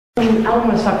don't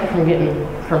want to stop you from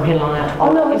hitting on that.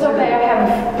 Oh, no, it's okay. I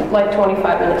have like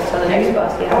 25 minutes till the next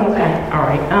bus. Yeah. Okay, all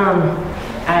right.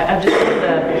 I just wanted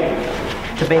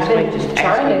to basically I've been just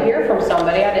trying to hear from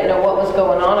somebody. I didn't know what was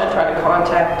going on. I tried to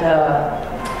contact,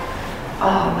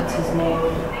 what's his name?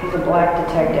 He's a black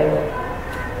detective.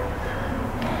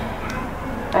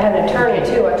 I had an attorney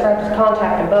too. I tried to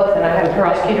contact them both, and I hadn't heard.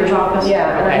 Prosecutor's office?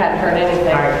 Yeah, and I hadn't heard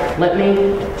anything. All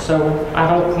right, so I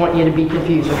don't want you to be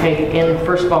confused, okay? And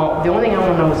first of all, the only thing I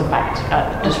want to know is the facts.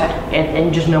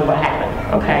 And just know what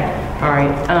happened, okay? All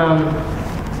right,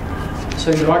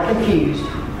 so you are confused.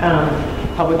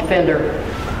 Public defender,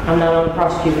 I'm not on the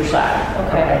prosecutor's side.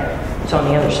 Okay. It's on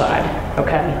the other side,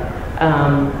 okay?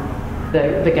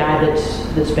 The guy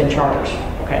that's been charged,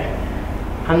 okay?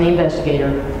 I'm the investigator,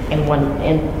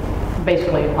 and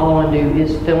basically all I want to do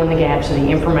is fill in the gaps of the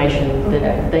information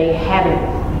that they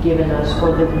haven't given us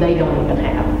or that they don't even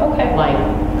have. Okay. Like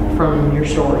from your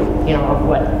story, of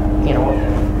what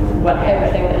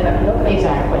Everything that happened. Okay.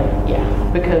 Exactly,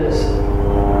 yeah. Because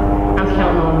I'm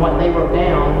counting on what they wrote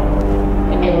down,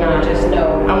 and not just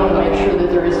know. I want to make sure that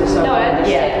there isn't something. No, I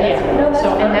understand. Yeah. No, that's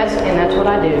fine. and that's what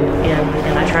I do,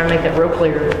 and I try and make that real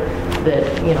clear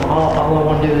that all I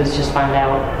want to do is just find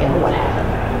out what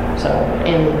happened. So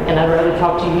and I'd rather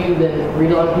talk to you than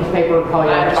read it on a piece of paper or call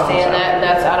you on the phone. I understand that,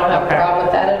 and I don't have a problem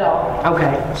with that at all.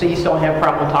 Okay, so you still have a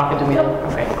problem talking to me then?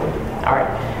 Okay, cool. All right.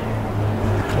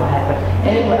 What happened?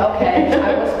 Anyway, okay,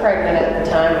 I was pregnant at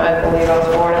the time. I believe I was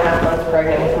 4.5 months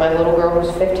pregnant with my little girl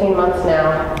who's 15 months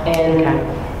now, and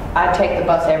I take the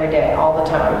bus every day, all the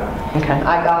time. Okay.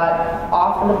 I got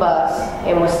off of the bus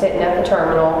and was sitting at the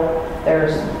terminal.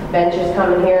 There's benches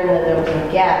coming here, and then there was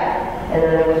a gap, and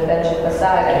then there was benches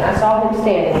beside it. I saw him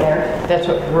standing there. That's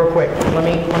what. Real quick,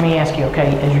 let me ask you.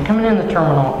 Okay, as you're coming in the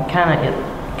terminal, it kind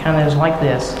of is like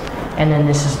this, and then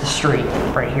this is the street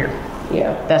right here.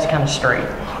 Yeah. That's kind of straight.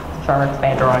 Sorry,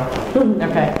 bad drawing.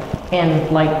 Okay. And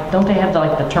don't they have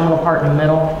the terminal part in the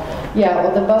middle? Yeah,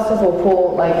 well, the buses will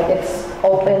pull, it's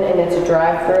open and it's a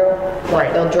drive-through.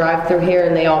 Right. They'll drive through here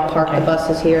and they all park the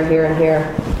buses here, here, and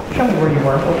here. Show me where you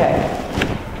were.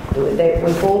 Okay.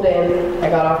 We pulled in. I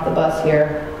got off the bus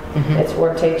here. It's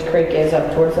where Tate's Creek is,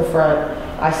 up towards the front.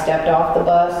 I stepped off the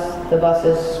bus. The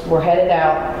buses were headed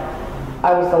out.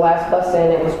 I was the last bus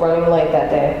in. It was running late that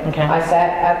day. Okay. I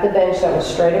sat at the bench that was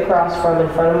straight across from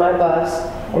in front of my bus,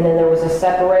 and then there was a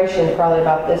separation probably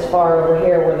about this far over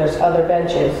here where there's other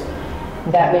benches.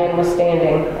 That man was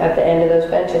standing at the end of those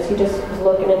benches. He just was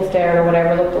looking and staring or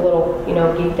whatever, looked a little,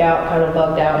 geeked out, kind of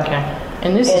bugged out. Okay.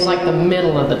 And this is like the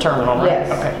middle of the terminal, right? Yes.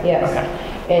 Okay. Yes. Okay.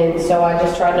 And so I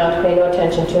just tried not to pay no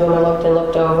attention to him. I looked and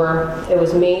looked over. It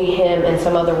was me, him, and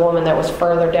some other woman that was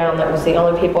further down. That was the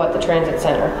only people at the transit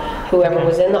center. Whoever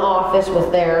was in the office was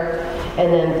there.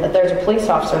 And then there's a police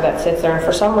officer that sits there. And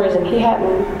for some reason, he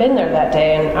hadn't been there that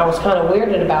day. And I was kind of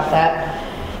weirded about that.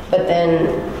 But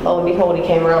then, lo and behold, he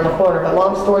came around the corner. But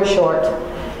long story short,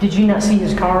 did you not see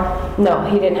his car? No,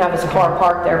 he didn't have his car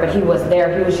parked there, but he was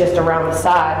there. He was just around the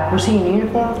side. Was he in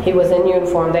uniform? He was in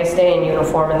uniform. They stay in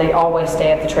uniform, and they always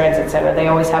stay at the transit center. They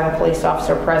always have a police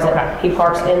officer present. Okay. He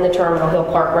parks in the terminal. He'll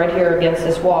park right here against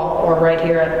this wall, or right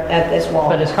here at this wall.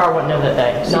 But his car wasn't there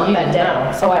that day. So Not you that didn't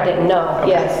day. know. So I didn't know.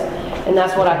 Okay. Yes, and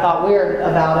that's what I thought weird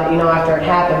about it. After it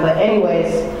happened. But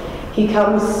anyways. He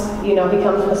comes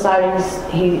beside me,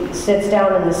 he sits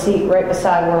down in the seat right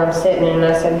beside where I'm sitting, and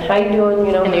I said, how you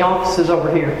doing, And the office is over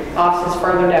here. Office is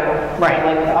further down. Right.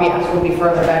 The office would be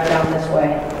further back down this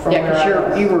way.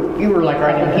 Because you were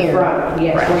right in here. Front,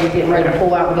 yes, right. where you're getting ready to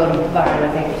pull out and go to the fire,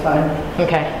 I think it's fine.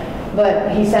 Okay.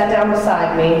 But he sat down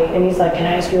beside me, and he's like, can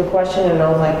I ask you a question? And I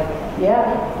was like,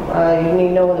 yeah. You need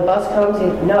to know when the bus comes?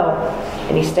 No.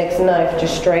 And he sticks a knife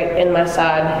just straight in my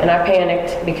side, and I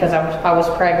panicked because I was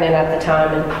pregnant at the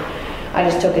time, and I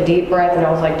just took a deep breath, and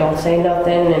I was like, don't say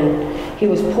nothing. And he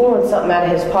was pulling something out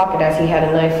of his pocket as he had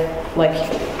a knife,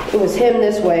 it was him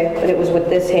this way, but it was with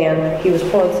this hand. He was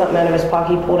pulling something out of his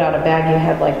pocket. He pulled out a bag. He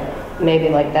had maybe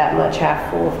that much,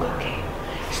 half full of cocaine.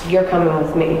 He said, you're coming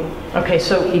with me. Okay,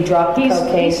 so he dropped the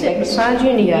cocaine. He's sitting beside you,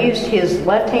 and he used his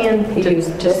left hand to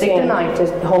stick the knife.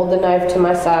 To hold the knife to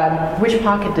my side. Which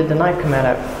pocket did the knife come out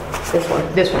of? This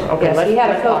one. This one, okay. Yes, he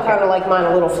had a coat kind of like mine,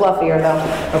 a little fluffier though.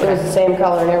 Okay. It was the same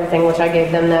color and everything, which I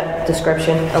gave them that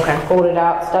description. Okay. Pulled it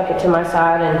out, stuck it to my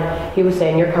side, and he was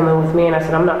saying, you're coming with me. And I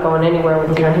said, I'm not going anywhere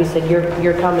with you. And he said,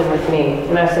 you're coming with me.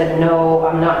 And I said, no,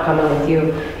 I'm not coming with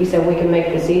you. He said, we can make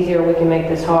this easier, we can make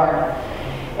this hard.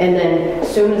 And then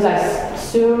as soon as I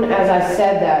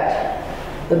said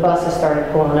that, the buses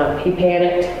started pulling up. He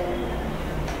panicked,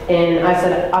 and I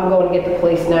said, I'm going to get the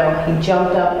police now. He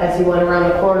jumped up as he went around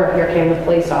the corner. Here came the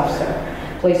police officer.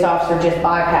 Police officer just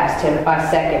bypassed him by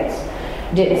seconds.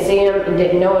 Didn't see him and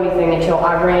didn't know anything until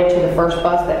I ran to the first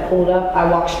bus that pulled up. I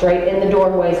walked straight in the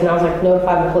doorways and I was like,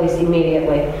 notify the police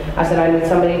immediately. I said, I need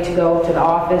somebody to go to the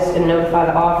office and notify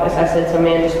the office. I said, some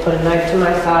man just put a knife to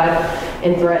my side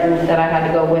and threatened that I had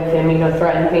to go with him,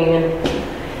 threatened me.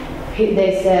 And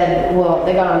they said, well,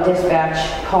 they got on dispatch,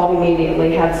 called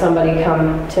immediately, had somebody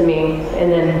come to me,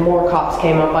 and then more cops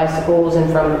came on bicycles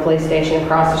and from the police station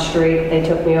across the street. They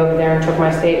took me over there and took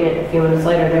my statement. A few minutes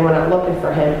later, they went out looking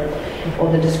for him.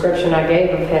 Well, the description I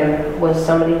gave of him was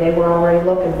somebody they were already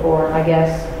looking for, I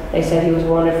guess. They said he was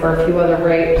wanted for a few other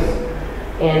rapes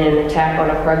and an attack on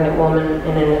a pregnant woman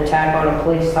and an attack on a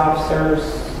police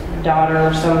officer's daughter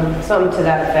or something to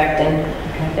that effect.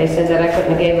 And they said that I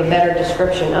couldn't have gave a better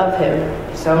description of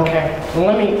him. So, okay.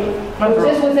 Well,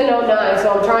 this was in '09,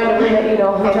 so I'm trying to,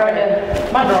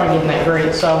 my drawing isn't that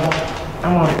great, so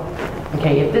I want,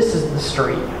 okay, if this is the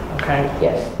street, okay?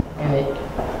 Yes. And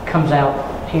it comes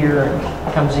out here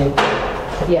and comes in.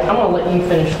 Yeah. I'm gonna let you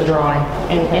finish the drawing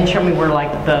and show me where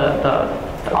like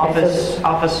the office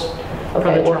for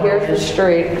Okay, the well, here's the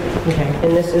street, Okay.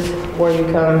 and this is where you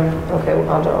come, okay, well,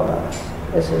 I'll draw that.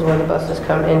 This is where the buses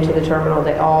come into the terminal.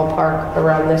 They all park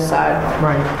around this side.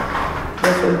 Right.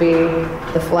 This would be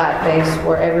the flat base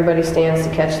where everybody stands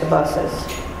to catch the buses.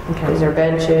 Okay. These are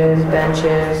benches,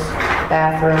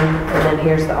 bathroom, and then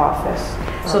here's the office.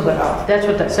 So that's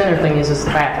what that center thing is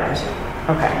the bathrooms.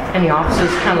 Okay. And the office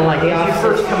is kind of like as you're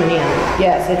first coming in.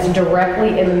 Yes, it's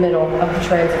directly in the middle of the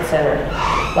transit center.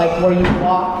 Like where you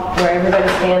walk, where everybody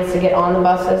stands to get on the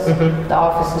buses, the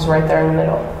office is right there in the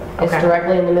middle. It's Okay.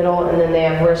 directly in the middle, and then they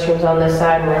have restrooms on this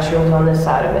side and restrooms on this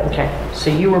side of it. Okay. So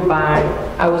you were by.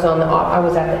 I was at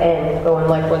the end, going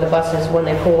like where the buses, when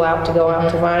they pull out to go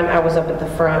out to Vine, I was up at the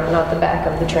front, not the back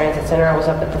of the transit center. I was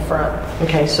up at the front.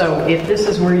 Okay. So if this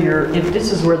is where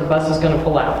the bus is going to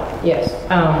pull out. Yes.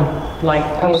 Like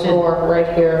I was more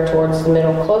right here towards the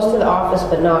middle, close to the office,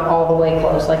 but not all the way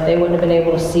close. Like they wouldn't have been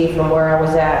able to see from where I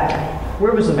was at.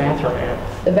 Where was the bathroom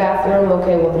at? The bathroom,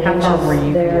 okay, well the How benches far were you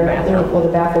from there. the bathroom? Well, the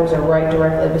bathrooms are right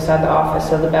directly beside the office,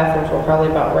 so the bathrooms were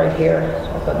probably about right here. So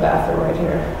I put bathroom right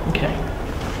here. Okay.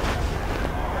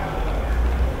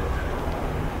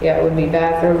 Yeah, it would be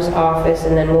bathrooms, office,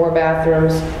 and then more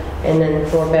bathrooms, and then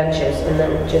more benches, and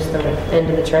then just the end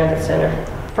of the transit center.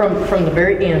 From the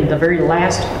very end, the very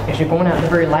last, as you're going out the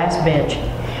very last bench,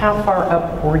 how far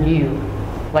up were you?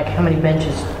 Like how many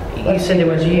benches? You said it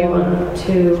was you. 1,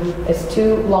 2. It's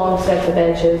 2 long sets of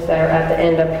benches that are at the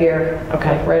end up here.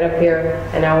 Okay. Like right up here,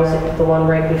 and I was at the one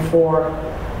right before,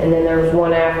 and then there was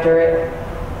one after it,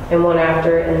 and one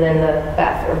after it, and then the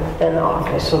bathroom, then the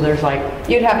office. So there's like.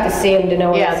 You'd have to see them to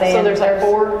know what I'm saying. So there's like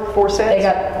four sets. They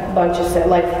got a bunch of sets,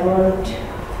 like 1, 2.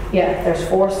 Yeah, there's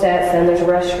 4 sets, then there's a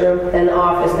restroom, then the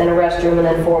office, then a restroom, and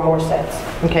then 4 more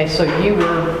sets. Okay, so you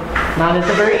were not at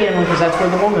the very end because that's where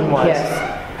the woman was. Yes.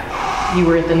 You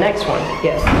were at the next one.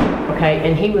 Yes. Okay,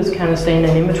 and he was kind of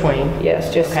standing in between.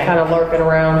 Yes, just Okay. kind of lurking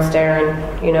around, staring,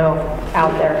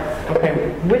 out there. Okay.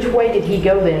 Which way did he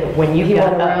go then when you He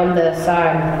got went up? around the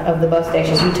side of the bus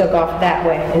station. He took off that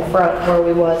way, in front where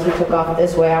we was. He took off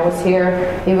this way. I was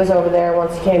here. He was over there.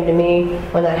 Once he came to me,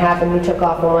 when that happened, he took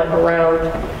off and went around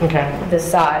Okay. the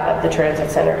side of the transit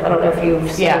center. I don't know if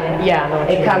you've seen it. Yeah, I know what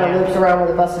you It mean, kind of yeah. loops around where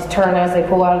the buses turn as they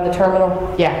pull out of the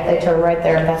terminal. Yeah. They turn right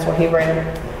there. That's where he ran.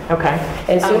 Okay.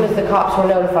 As soon as the cops were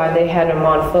notified, they had him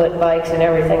on foot, bikes, and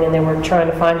everything, and they were trying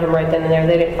to find him right then and there.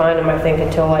 They didn't find him, I think,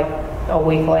 until like a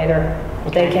week later.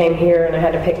 Okay. They came here, and I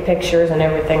had to pick pictures and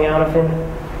everything out of him.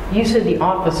 You said the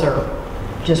officer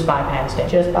just bypassed him.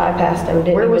 Just bypassed him.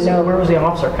 Didn't Where was even know. Where was the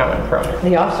officer coming from?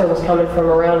 The officer was coming from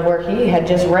around where he had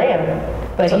just ran,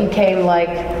 but he came like,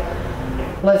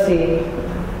 let's see,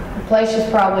 the place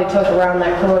just probably took around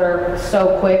that corner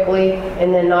so quickly,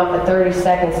 and then not but 30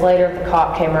 seconds later, the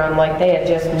cop came around like they had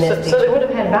just missed So each they would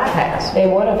have had bypass. They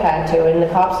would have had to, and the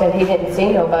cop said he didn't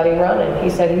see nobody running. He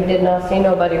said he did not see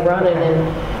nobody running,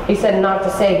 and he said not to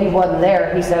say he wasn't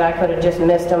there. He said I could have just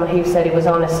missed him. He said he was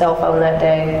on his cell phone that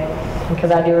day,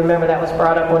 because I do remember that was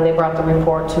brought up when they brought the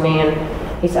report to me, and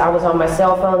he said I was on my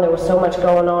cell phone. There was so much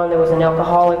going on. There was an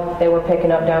alcoholic they were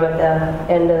picking up down at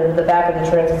the end of the back of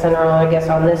the transit center, I guess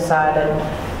on this side,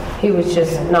 and he was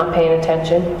just not paying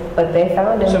attention, but they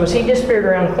found him. So as he disappeared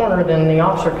around the corner, then the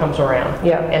officer comes around.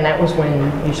 Yeah. And that was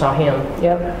when you saw him.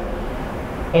 Yep.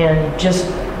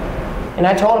 And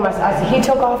I told him, I said, he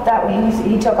took off that way.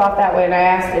 He took off that way, and I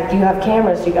asked, do you have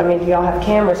cameras? Do y'all have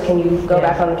cameras? Can you go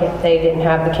back on the They didn't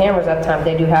have the cameras at the time.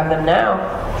 They do have them now,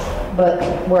 but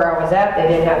where I was at, they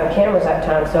didn't have the cameras at the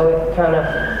time, so it kind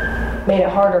of made it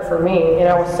harder for me. And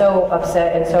I was so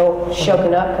upset and so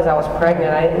shaken up because I was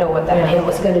pregnant. I didn't know what that man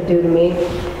was going to do to me.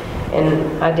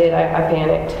 And I did. I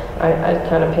panicked. I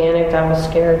kind of panicked. I was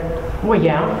scared. Well,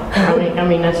 yeah. I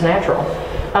mean that's natural.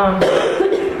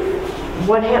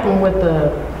 What happened with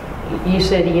you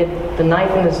said he had the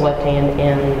knife in his left hand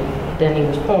and then he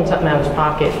was pulling something out of his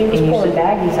pocket. He was pulling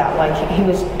baggies out. Like he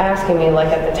was asking me, like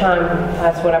at the time,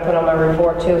 that's what I put on my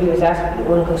report too. He was asking, "You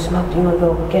want to go smoke? Do you want to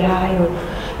go get high?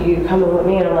 You coming with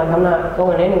me?" And I'm like, "I'm not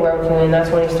going anywhere with you." And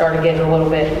that's when he started getting a little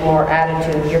bit more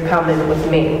attitude. "You're coming with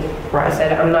me." Right. I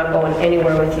said, "I'm not going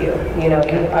anywhere with you. You know,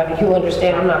 you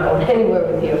understand? I'm not going anywhere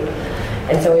with you."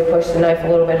 And so he pushed the knife a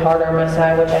little bit harder on my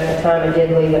side, which at the time it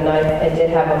did leave a knife. It did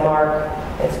have a mark.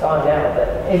 It's gone now, but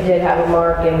it did have a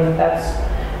mark, and that's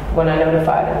when I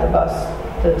notified at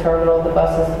the terminal, the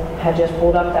buses had just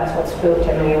pulled up. That's what spooked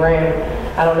him, and he ran.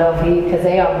 I don't know if because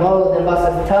they unload the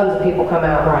buses, tons of people come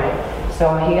out. Right.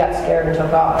 So he got scared and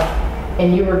took off.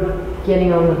 And you were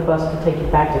getting on the bus to take you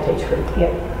back to Tate's Creek?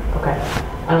 Yep. Okay.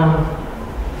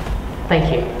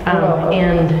 Thank you. You're welcome.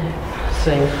 And let's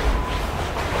see,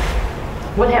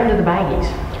 what happened to the baggies?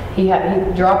 He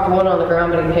dropped one on the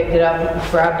ground, but he picked it up,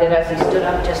 grabbed it as he stood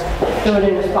up, just threw it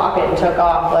in his pocket and took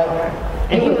off.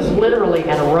 And he was literally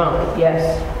at a run.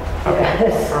 Yes. Okay.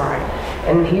 Yes. All right.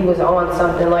 And he was on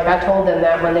something. Like I told them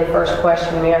that when they first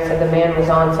questioned me, I said the man was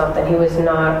on something. He was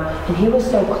not, and he was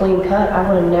so clean cut. I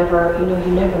would have never,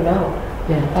 you never know.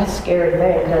 Yeah. That's a scary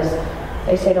thing because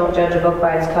they say don't judge a book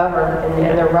by its cover,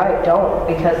 and they're right, don't,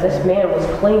 because this man was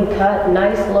clean cut,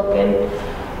 nice looking,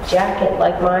 jacket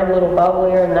like mine, little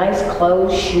bubblier, nice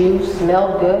clothes, shoes,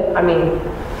 smelled good. I mean,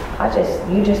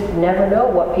 you just never know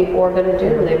what people are going to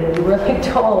do. They really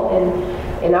don't.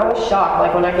 And I was shocked.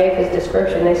 Like when I gave his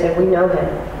description, they said, "We know him.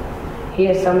 He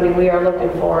is somebody we are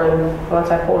looking for." And once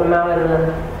I pulled him out in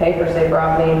the papers they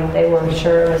brought me, they were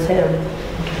sure it was him.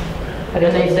 And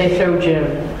then they showed you?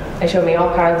 They showed me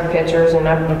all kinds of pictures, and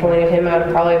I pointed him out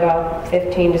of probably about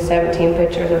 15 to 17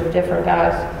 pictures of different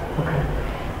guys. Okay.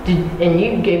 And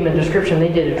you gave them a description. They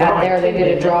did a drawing. They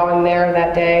did a drawing there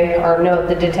that day. Or no,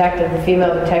 the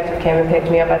female detective came and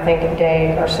picked me up, I think a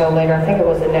day or so later. I think it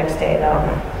was the next day though.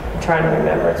 I'm trying to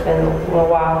remember. It's been a little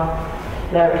while.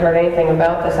 And I haven't heard anything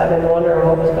about this. I've been wondering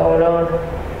what was going on.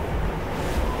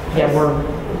 Yeah,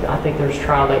 I think there's a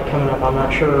trial date coming up. I'm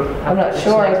not sure. I'm not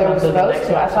sure if they were supposed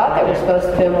to. I thought they were supposed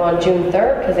to film on June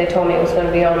 3rd because they told me it was going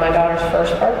to be on my daughter's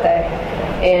first birthday.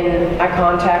 And I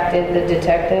contacted the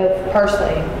detective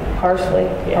personally.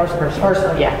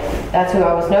 Yeah. That's who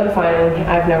I was notifying, and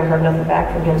I've never heard nothing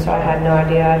back from him, so I had no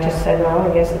idea. I just said, "No, I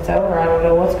guess it's over. I don't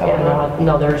know what's going on."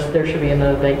 No, there should be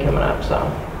another date coming up. So.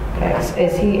 Okay.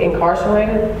 Is he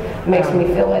incarcerated? It makes me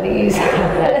feel at ease.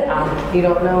 You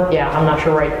don't know? Yeah, I'm not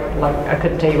sure. Like I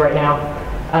couldn't tell you right now.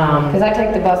 Because I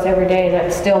take the bus every day, and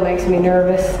that still makes me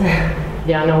nervous.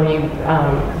 Yeah, I know you.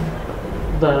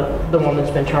 The one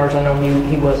that's been charged, I know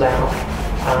he was out.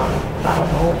 I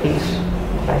don't know if he's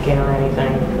back in or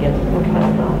anything. I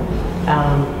don't know.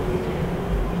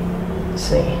 Let's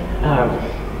see. I'm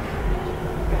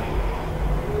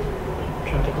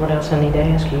trying to think what else I need to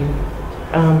ask you.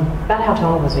 About how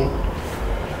tall was he?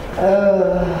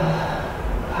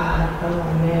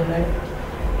 Man,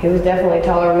 he was definitely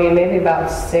taller than me, maybe about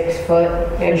 6 foot,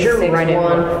 maybe 6'1". Right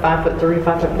at 5'3",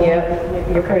 5'4".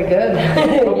 Yeah, you're pretty good.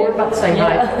 But we're about the same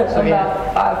height. So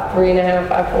about 5'3" and a half,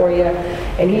 5'4", yeah.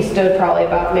 And he stood probably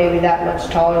about maybe that much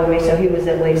taller than me, so he was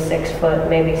at least 6 foot,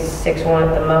 maybe 6'1"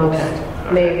 at the most. Okay.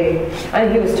 Maybe. I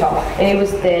think he was tall. And he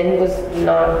was thin. He was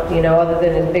not, other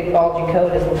than his big bulgy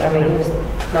coat, he was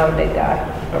not a big guy.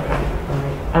 Okay.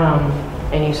 All right.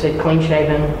 And you said clean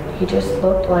shaven? He just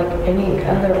looked like any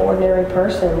other ordinary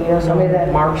person, somebody that...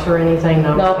 Marks or anything?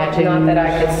 No tattoos? Not that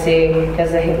I could see,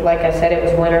 because like I said, it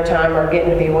was winter time or getting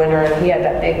to be winter, and he had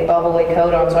that big bubbly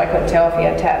coat on, so I couldn't tell if he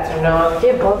had tats or not. Did he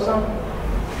have gloves on?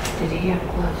 Did he have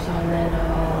gloves on then?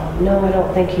 No, I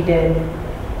don't think he did.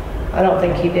 I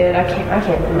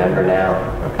can't remember now.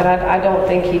 But I don't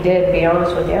think he did, to be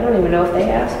honest with you. I don't even know if they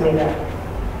asked me that.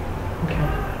 Okay.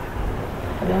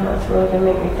 Now that's really going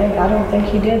to make me think. I don't think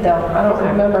he did, though. I don't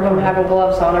remember him having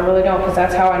gloves on. I really don't, because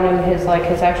that's how I knew his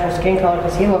actual skin color,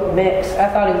 because he looked mixed. I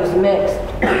thought he was mixed.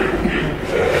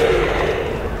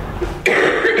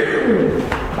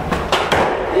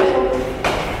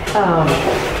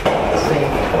 Let's see.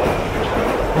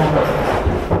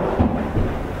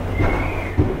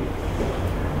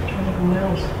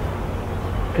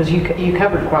 Because you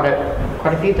covered quite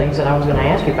a few things that I was going to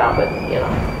ask you about,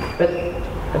 but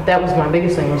that was my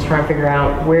biggest thing, was trying to figure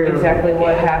out exactly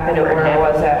what happened and where it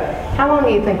was at. How long do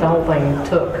you think the whole thing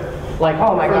took? Like,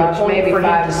 oh my gosh, maybe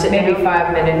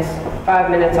 5 minutes. 5 5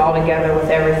 minutes altogether with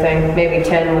everything, maybe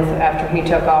 10 with after he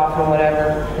took off and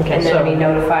whatever. Okay, and then so- me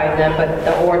notifying them. But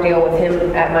the ordeal with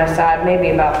him at my side,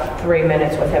 maybe about 3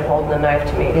 minutes with him holding the knife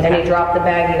to me. Then he dropped the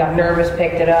bag, he got nervous,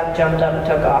 picked it up, jumped up and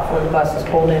took off when the buses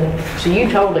pulled in. So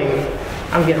you told him,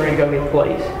 I'm getting ready to go get the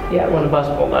police? Yeah. When the bus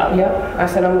pulled up? Yep. I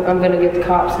said, I'm going to get the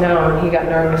cops now, and he got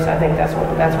nervous. I think that's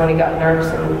when he got nervous.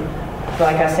 And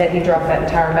like I said, he dropped that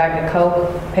entire bag of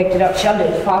Coke, picked it up, shoved it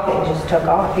in his pocket, and just took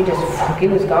off. He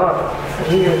was gone.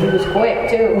 He was quick,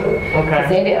 too. Okay.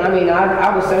 They didn't,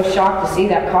 I was so shocked to see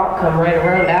that cop come right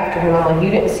around after him. I'm like, you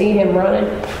didn't see him running?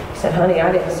 He said, honey,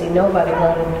 I didn't see nobody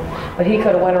running. But he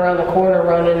could have went around the corner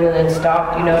running and then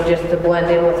stopped, just to blend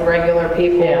in with regular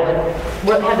people. Yeah.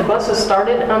 And, Had the buses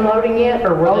started unloading yet,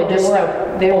 or were they just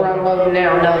they were unloading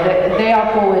now. No, they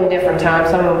all pull in different times.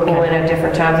 Some of them pull in at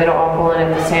different times. They don't all pull in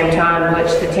at the same time,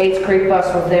 which the Tates Creek bus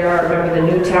was there. I remember the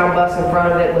Newtown bus in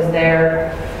front of it was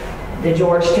there. The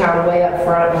Georgetown way up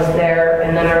front was there.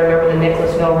 And then I remember the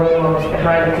Nicholasville road one was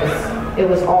behind it because it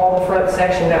was all the front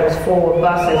section that was full of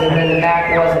buses and then the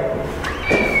back wasn't.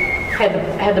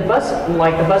 Had the bus,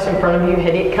 like the bus in front of you,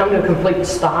 had it come to a complete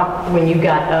stop when you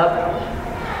got up?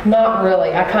 Not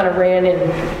really. I kind of ran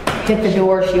and hit the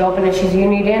door. She opened it. She said, you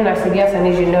need in? I said, yes, I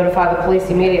need you to notify the police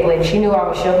immediately. And she knew I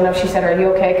was shook enough. She said, are you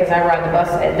okay? Because I ride the bus.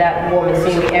 That woman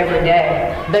sees me every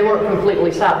day. They weren't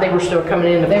completely stopped. They were still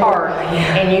coming in the park,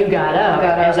 and you got up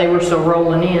as they were still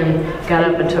rolling in, got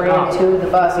up and took off. Ran to the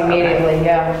bus immediately,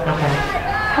 yeah. Okay.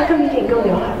 How come you didn't go to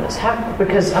the office?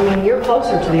 Because, you're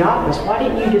closer to the office. Why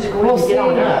didn't you just go and get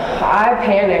on up? I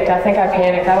panicked. I think I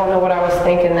panicked. I don't know what I was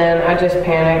thinking then. I just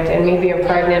panicked. And me being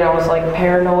pregnant, I was like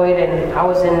paranoid, and I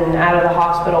was out of the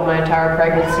hospital my entire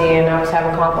pregnancy, and I was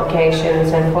having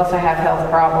complications, and plus I have health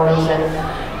problems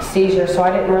and seizures, so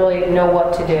I didn't really know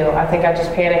what to do. I think I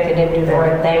just panicked and didn't do the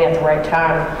right thing at the right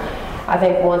time. I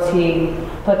think once he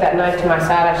put that knife to my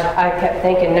side, I kept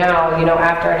thinking now,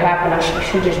 after it happened, I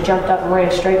should just jumped up and ran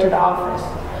straight to the office.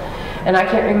 And I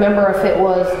can't remember if it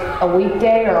was a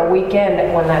weekday or a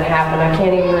weekend when that happened. I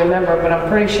can't even remember, but I'm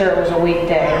pretty sure it was a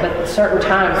weekday. But at certain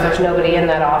times, there's nobody in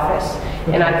that office.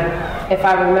 And if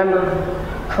I remember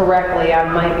correctly, I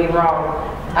might be wrong.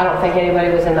 I don't think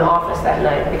anybody was in the office that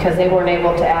night because they weren't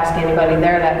able to ask anybody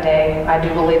there that day. I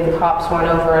do believe the cops went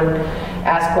over and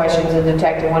asked questions. The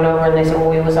detective went over and they said, well,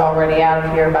 we was already out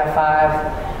of here by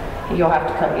 5. You'll have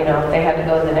to come, they had to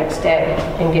go the next day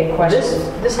and get questions.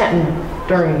 This happened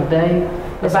during the day?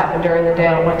 This happened during the day.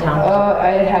 About what time?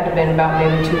 It had to have been about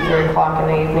maybe 2, 3 o'clock in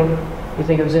the evening. You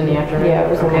think it was in the afternoon? Yeah, it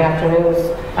was in the afternoon. It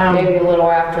was maybe a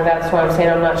little after. That's why I'm saying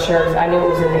I'm not sure. 'Cause I knew it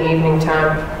was in the evening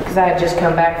time because I had just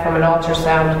come back from an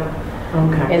ultrasound.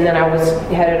 Okay. And then I was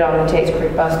headed on the Tates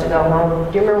Creek bus to go home.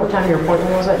 Do you remember what time your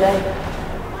appointment was that day?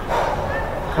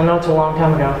 I know it's a long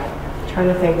time ago. I'm trying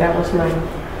to think. That was my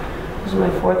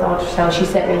 4th ultrasound. She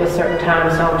sent me with certain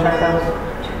times, so I'm trying. That was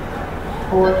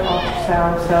 4th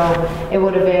ultrasound, so it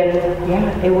would have been,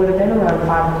 it would have been around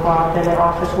 5 o'clock. Then the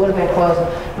office would have been closed.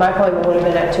 My appointment would have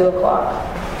been at 2 o'clock.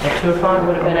 At 2 o'clock? It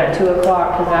would have been at 2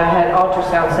 o'clock because I had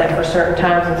ultrasound set for certain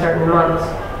times and certain months.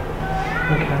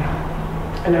 Okay.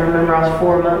 And I remember I was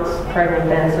 4 months pregnant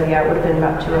then, so yeah, it would have been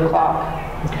about 2 o'clock.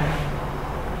 Okay.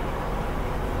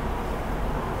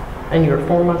 And you were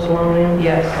 4 months along then?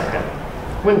 Yes. Okay.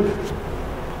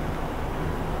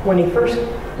 When he first,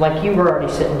 like you were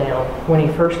already sitting down, when he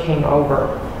first came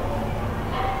over,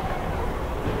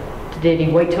 did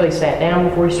he wait till he sat down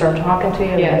before he started talking to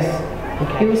you? Yes.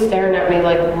 Okay. He was staring at me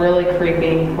like really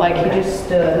creepy. Like he just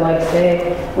stood, like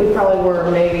say, we probably were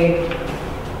maybe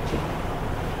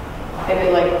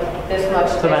like this much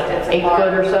So about distance 8 apart.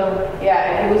 foot or so? Yeah,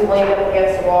 and he was leaning up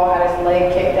against the wall, had his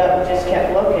leg kicked up, and just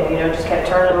kept looking, just kept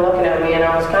turning and looking at me, and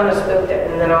I was kind of spooked,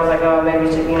 and then I was like, oh, maybe,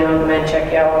 the men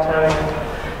check you out all the time.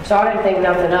 So I didn't think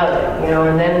nothing of it,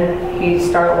 and then he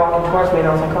started walking towards me, and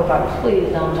I was like, oh, God, please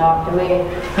don't talk to me.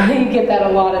 You get that a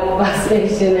lot at the bus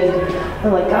station, and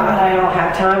I'm like, God, I don't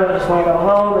have time, I just want to go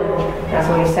home, and that's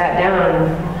when he sat down,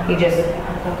 and he just,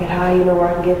 I'll get high, where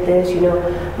I can get this,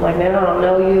 I'm like, man, I don't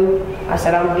know you. I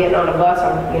said, I'm getting on a bus,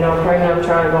 I'm pregnant, I'm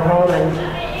trying to go home,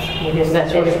 and he just...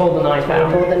 That's when he pulled the knife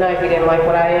out. He pulled the knife, he didn't like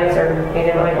what I answered, he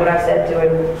didn't like what I said to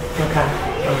him. Okay.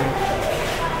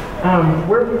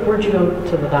 Where'd you go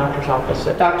to the doctor's office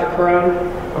at? Dr. Carone.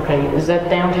 Okay, is that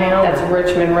downtown? That's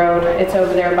Richmond Road. It's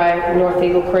over there by North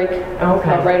Eagle Creek.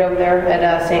 Okay. Right over there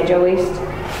at St. Joe East.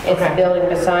 It's Okay. the building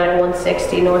beside it,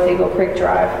 160 North Eagle Creek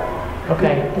Drive.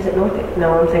 Okay. Is it North Eagle?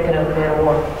 No, I'm thinking of Man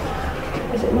War.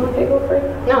 Is it North Eagle Creek?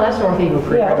 No, that's North Eagle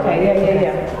Creek. Yeah, right okay, away.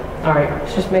 yeah. All right.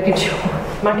 It's just making sure.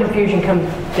 My confusion comes,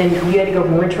 then you had to go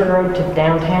from Richmond Road to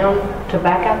downtown to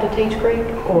back out to Teach Creek?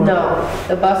 Or? No,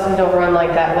 the buses don't run like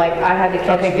that. Like, I had to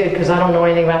catch... Okay, good, because I don't know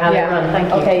anything about how they run. Thank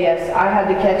you. Okay, yes. I had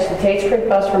to catch the Tates Creek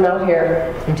bus from out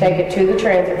here, take it to the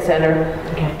transit center,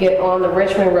 get on the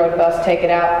Richmond Road bus, take it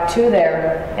out to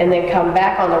there, and then come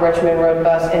back on the Richmond Road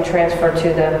bus and transfer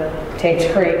to the Tates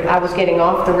Creek. I was getting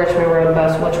off the Richmond Road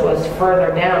bus, which was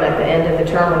further down at the end of the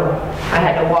terminal. I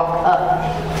had to walk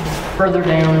up. Further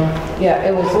down? Yeah,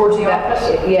 it was... Towards the office?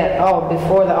 Yeah,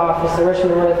 before the office. The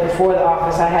Richmond Road before the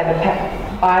office. I had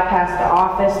to bypass the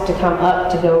office to come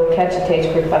up to go catch the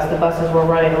Tates Creek bus. The buses were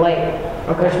running late.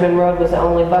 Richmond Road was the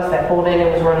only bus that pulled in.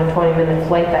 It was running 20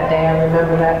 minutes late that day. I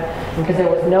remember that because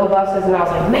there was no buses, and I was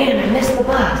like, man, I missed the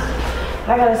bus.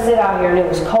 I gotta sit out here, and it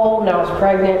was cold, and I was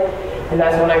pregnant. And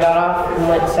that's when I got off and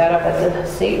went and sat up at the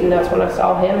seat, and that's when I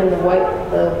saw him and the white,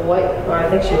 well, I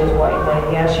think she was white,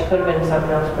 but yeah, she could have been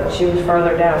something else, but she was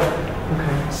further down,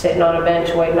 sitting on a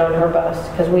bench waiting on her bus,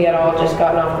 because we had all just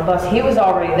gotten off the bus. He was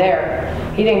already there.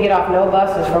 He didn't get off no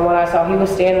buses from what I saw. He was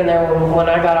standing there when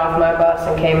I got off my bus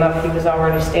and came up. He was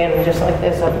already standing just like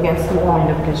this up against the wall.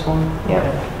 Up against one? Yeah.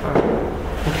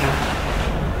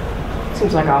 Okay.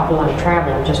 Seems like an awful lot of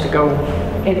traveling just to go.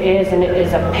 It is, and it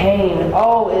is a pain.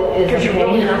 Oh, it is Because a you're pain.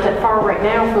 really not that far right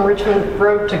now from Richmond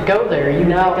Road to go there. You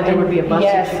would think that there would be a bus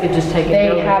that you could just take and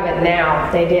go. They have it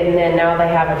now. They didn't then. Now they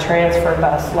have a transfer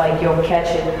bus. Like you'll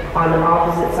catch it on the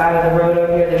opposite side of the road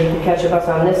over here. Then you can catch a bus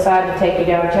on this side to take you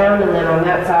downtown, and then on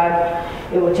that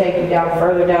side, it will take you down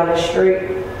further down the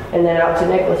street and then out to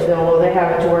Nicholasville. Well, they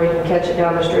have it to where you can catch it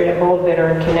down the street at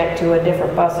Boldbitter and connect to a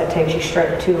different bus that takes you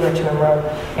straight to Richmond Road.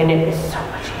 And it is so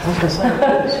much easier.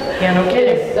 Yeah, no It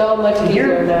kidding. is so much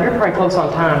easier now. You're probably close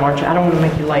on time, aren't you? I don't want to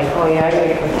make you late. Oh yeah, I gotta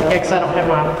get myself. Yeah, 'cause I don't have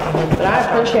my... But I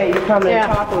appreciate you coming Yeah.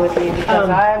 and talking with me because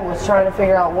I was trying to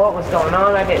figure out what was going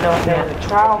on. I didn't know if there was a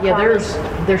trial. Yeah,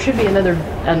 there should be another...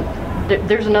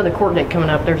 there's another court date coming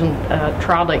up. There's a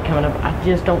trial date coming up. I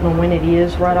just don't know when it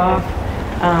is right off.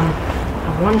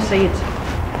 I want to say it's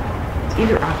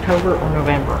either October or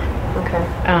November. Okay.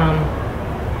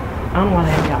 I don't know why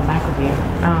they haven't gotten back with you.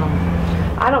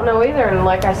 I don't know either, and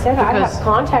like I said, I Because have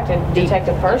contacted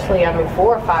Detective personally,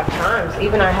 4 or 5 times.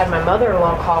 Even I had my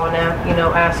mother-in-law call and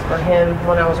ask for him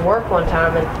when I was work one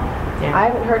time, and I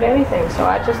haven't heard anything, so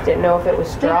I just didn't know if it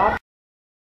was dropped.